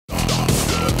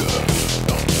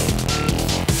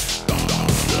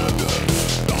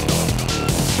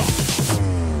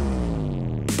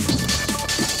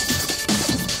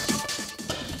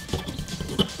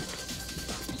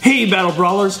Hey Battle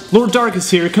Brawlers, Lord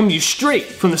Darkus here, coming to you straight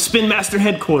from the Spin Master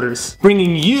headquarters,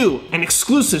 bringing you an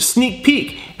exclusive sneak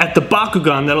peek at the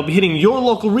Bakugan that'll be hitting your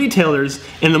local retailers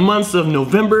in the months of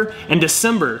November and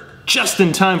December, just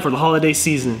in time for the holiday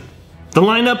season. The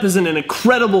lineup is an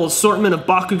incredible assortment of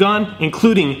Bakugan,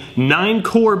 including 9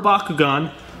 core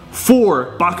Bakugan,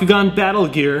 4 Bakugan Battle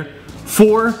Gear,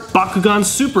 4 Bakugan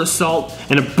Super Assault,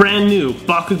 and a brand new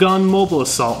Bakugan Mobile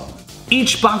Assault.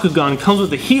 Each Bakugan comes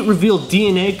with a heat reveal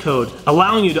DNA code,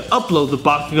 allowing you to upload the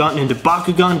Bakugan into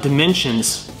Bakugan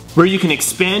Dimensions, where you can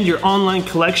expand your online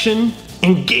collection,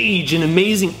 engage in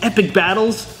amazing epic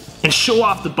battles, and show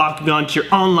off the Bakugan to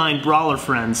your online brawler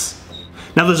friends.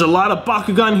 Now there's a lot of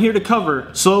Bakugan here to cover,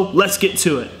 so let's get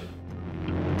to it.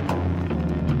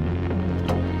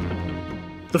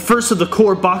 The first of the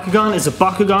core Bakugan is a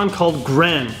Bakugan called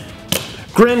Gren.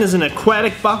 Gren is an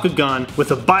aquatic Bakugan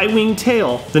with a bi-winged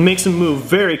tail that makes him move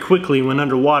very quickly when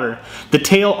underwater. The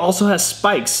tail also has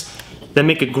spikes that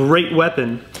make a great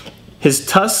weapon. His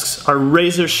tusks are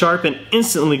razor sharp and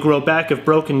instantly grow back if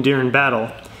broken during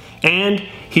battle. And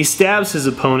he stabs his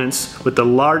opponents with the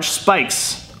large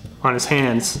spikes on his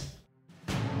hands.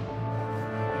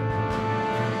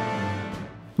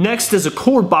 Next is a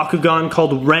core Bakugan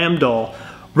called Ramdol.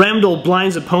 Ramdol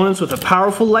blinds opponents with a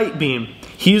powerful light beam.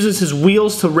 He uses his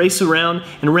wheels to race around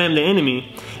and ram the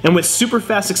enemy, and with super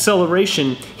fast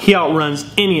acceleration, he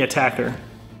outruns any attacker.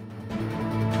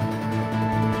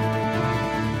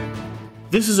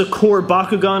 This is a core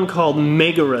Bakugan called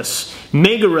Megarus.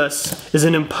 Megarus is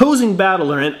an imposing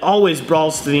battler and always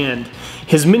brawls to the end.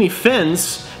 His many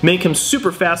fins make him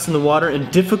super fast in the water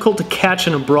and difficult to catch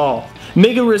in a brawl.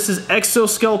 Megarus'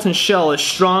 exoskeleton shell is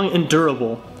strong and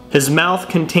durable. His mouth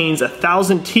contains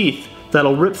 1,000 teeth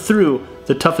that'll rip through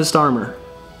the toughest armor.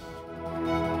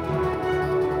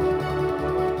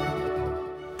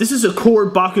 This is a core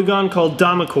Bakugan called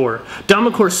Damakor.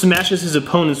 Damakor smashes his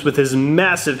opponents with his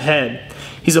massive head.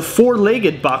 He's a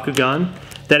 4-legged Bakugan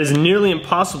that is nearly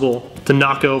impossible to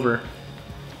knock over.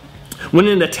 When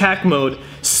in attack mode,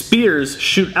 spears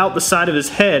shoot out the side of his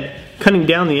head, cutting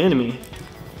down the enemy.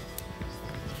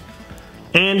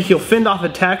 And he'll fend off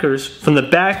attackers from the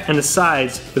back and the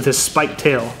sides with his spiked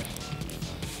tail.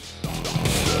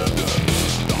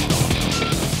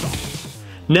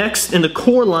 Next, in the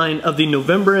core line of the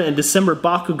November and December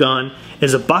Bakugan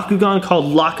is a Bakugan called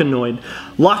Lockanoid.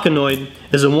 Lockanoid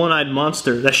is a one-eyed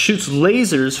monster that shoots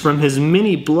lasers from his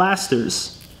mini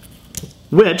blasters,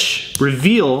 which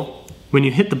reveal when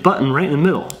you hit the button right in the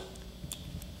middle.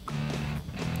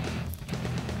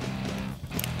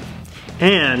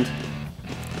 And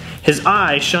his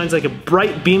eye shines like a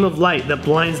bright beam of light that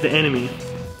blinds the enemy.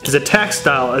 His attack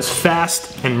style is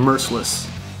fast and merciless.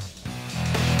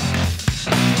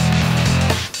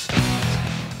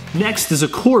 Next is a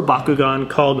core Bakugan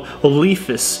called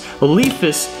Olifus.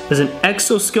 Olifus is an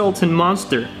exoskeleton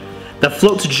monster that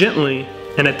floats gently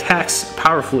and attacks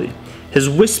powerfully. His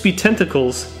wispy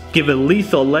tentacles give a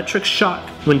lethal electric shock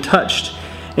when touched,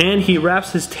 and he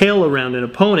wraps his tail around an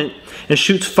opponent and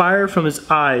shoots fire from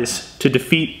his eyes to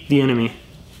defeat the enemy.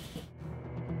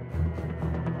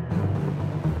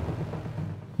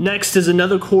 Next is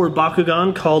another core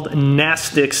Bakugan called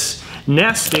Nastix.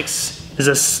 Nastix is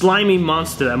a slimy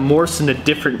monster that morphs into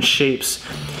different shapes.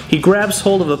 He grabs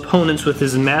hold of opponents with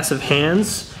his massive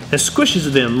hands and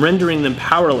squishes them, rendering them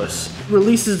powerless. He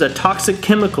releases a toxic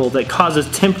chemical that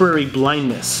causes temporary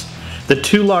blindness. The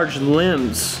 2 large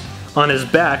limbs on his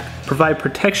back provide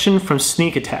protection from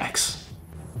sneak attacks.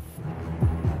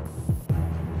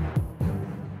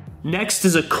 Next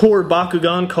is a core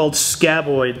Bakugan called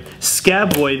Scaboid.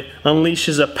 Scaboid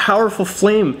unleashes a powerful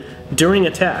flame during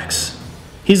attacks.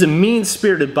 He's a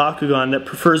mean-spirited Bakugan that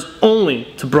prefers only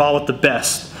to brawl with the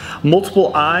best.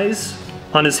 Multiple eyes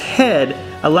on his head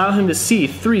allow him to see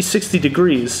 360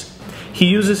 degrees. He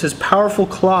uses his powerful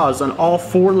claws on all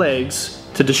 4 legs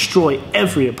to destroy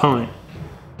every opponent.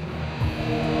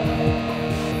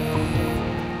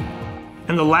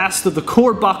 And the last of the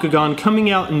core Bakugan coming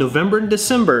out in November and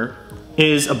December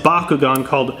is a Bakugan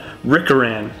called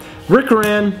Rickoran.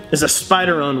 Rickoran is a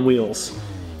spider on wheels.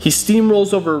 He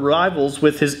steamrolls over rivals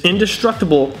with his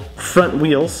indestructible front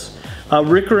wheels.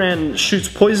 Rickoran shoots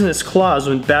poisonous claws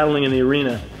when battling in the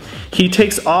arena. He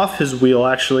takes off his wheel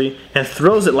actually and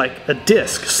throws it like a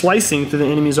disc, slicing through the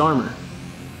enemy's armor.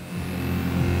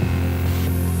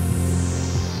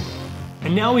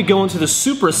 And now we go into the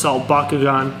Super Assault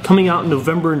Bakugan coming out in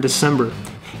November and December.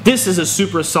 This is a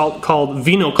Super Assault called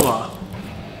Venoclaw.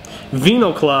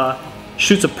 Venoclaw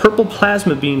shoots a purple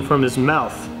plasma beam from his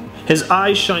mouth. His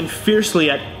eyes shine fiercely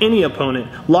at any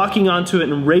opponent, locking onto it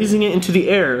and raising it into the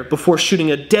air before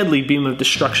shooting a deadly beam of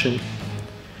destruction.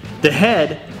 The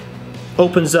head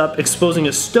opens up, exposing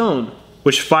a stone,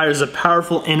 which fires a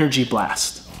powerful energy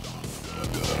blast.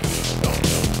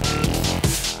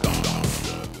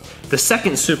 The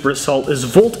second Super Assault is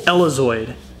Volt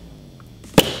Elezoid.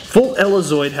 Volt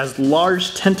Elezoid has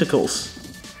large tentacles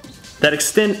that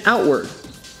extend outward,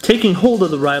 taking hold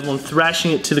of the rival and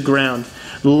thrashing it to the ground.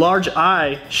 The large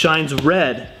eye shines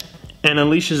red and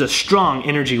unleashes a strong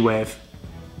energy wave.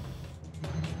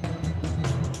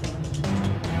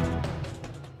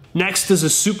 Next is a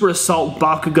Super Assault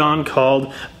Bakugan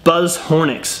called Buzz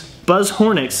Hornix. Buzz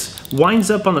Hornix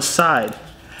winds up on the side,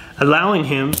 allowing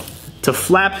him to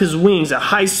flap his wings at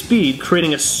high speed,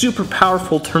 creating a super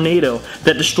powerful tornado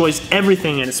that destroys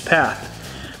everything in its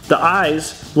path. The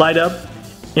eyes light up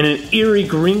in an eerie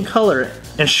green color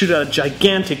and shoot out a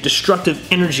gigantic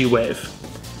destructive energy wave.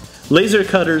 Laser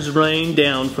cutters rain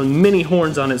down from many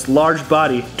horns on its large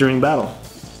body during battle.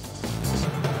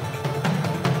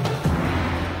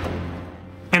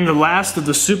 And the last of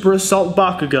the Super Assault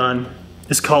Bakugan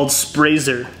is called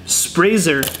Sprayzer.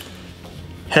 Sprayzer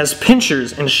has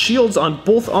pinchers and shields on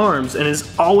both arms and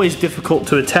is always difficult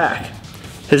to attack.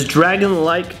 His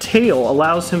dragon-like tail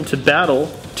allows him to battle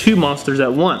two monsters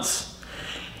at once,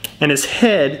 and his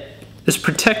head is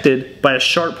protected by a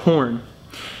sharp horn.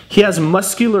 He has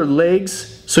muscular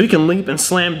legs, so he can leap and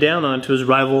slam down onto his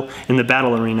rival in the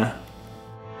battle arena.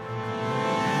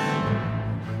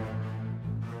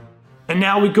 And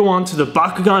now we go on to the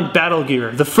Bakugan Battle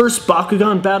Gear. The first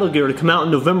Bakugan Battle Gear to come out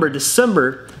in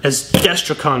November-December is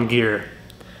Destrakon Gear.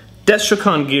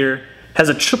 Destrakon Gear has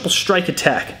a triple strike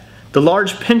attack. The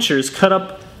large pinchers cut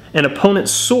up an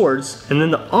opponent's swords, and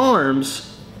then the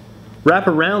arms wrap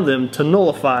around them to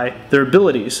nullify their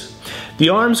abilities. The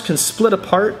arms can split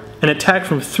apart and attack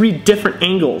from 3 different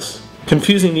angles,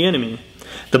 confusing the enemy.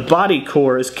 The body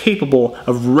core is capable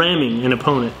of ramming an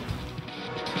opponent.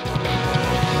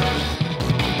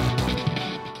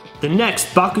 The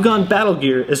next Bakugan Battle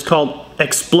Gear is called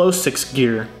Explosix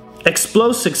Gear.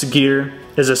 Explosix Gear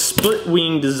is a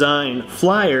split-wing design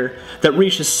flyer that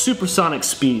reaches supersonic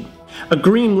speed. A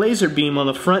green laser beam on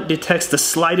the front detects the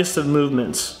slightest of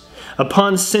movements.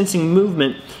 Upon sensing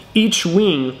movement, each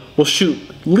wing will shoot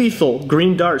lethal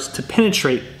green darts to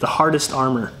penetrate the hardest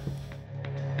armor.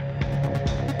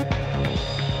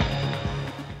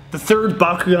 The third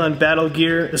Bakugan Battle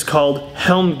Gear is called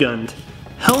Helmgund.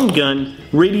 Helmgund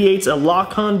radiates a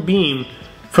lock-on beam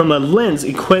from a lens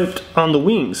equipped on the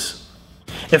wings.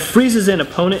 It freezes an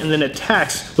opponent and then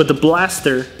attacks with a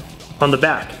blaster on the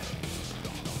back.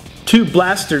 2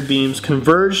 blaster beams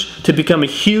converge to become a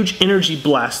huge energy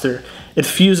blaster. It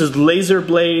fuses laser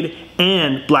blade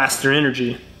and blaster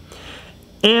energy.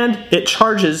 And it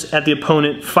charges at the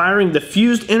opponent, firing the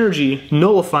fused energy,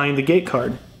 nullifying the gate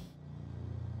card.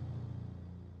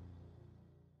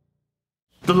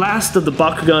 The last of the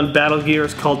Bakugan Battle Gear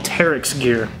is called Terrix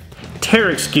Gear.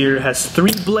 Terrix Gear has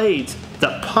 3 blades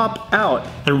that pop out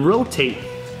and rotate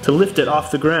to lift it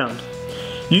off the ground.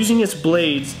 Using its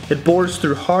blades, it bores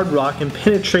through hard rock and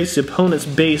penetrates the opponent's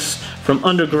base from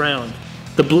underground.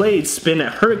 The blades spin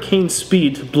at hurricane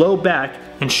speed to blow back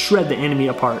and shred the enemy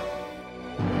apart.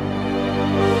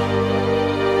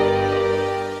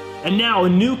 And now a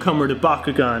newcomer to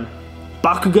Bakugan,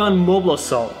 Bakugan Mobile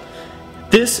Assault.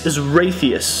 This is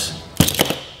Raytheus.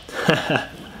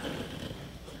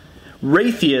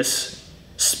 Raytheus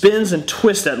spins and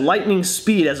twists at lightning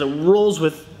speed as it rolls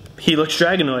with Helix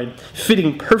Dragonoid,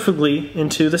 fitting perfectly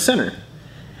into the center.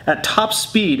 At top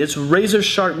speed, its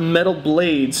razor-sharp metal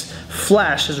blades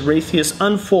flash as Raytheus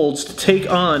unfolds to take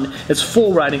on its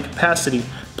full riding capacity,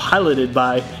 piloted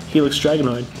by Helix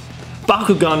Dragonoid.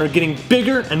 Bakugan are getting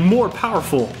bigger and more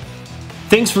powerful.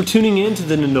 Thanks for tuning in to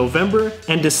the November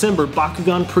and December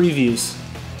Bakugan previews.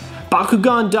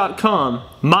 Bakugan.com,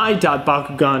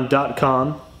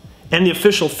 my.bakugan.com, and the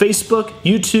official Facebook,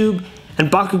 YouTube, and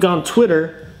Bakugan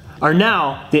Twitter are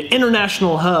now the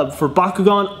international hub for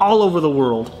Bakugan all over the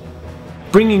world,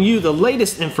 bringing you the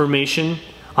latest information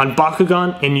on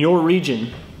Bakugan in your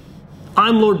region.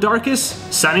 I'm Lord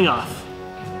Darkus, signing off.